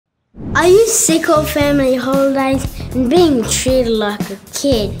Are you sick of family holidays and being treated like a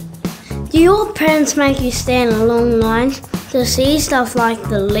kid? Do your parents make you stand in long lines to see stuff like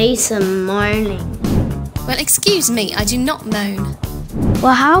the Lisa moaning? Well, excuse me, I do not moan.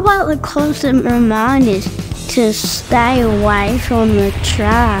 Well, how about the constant reminders to stay away from the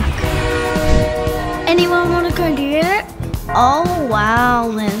track? Anyone want to go do it? Oh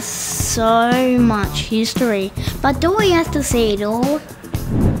wow, there's so much history, but do we have to see it all?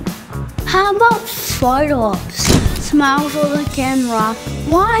 How about photo ops? Smile for the camera.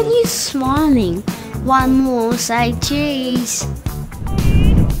 Why are you smiling? One more, say cheese.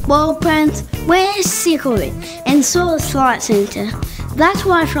 Well, parents, we're sick of it, and so is Flight Centre. That's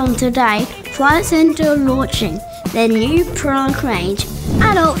why from today, Flight Centre are launching their new product range,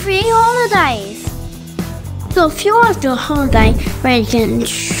 Adult-Free Holidays. So if you're after a holiday where you can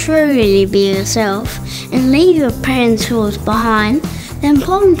truly be yourself and leave your parents' chores behind, then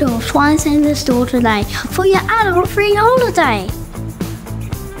pop into a Flight Centre store today for your Adult-Free Holiday.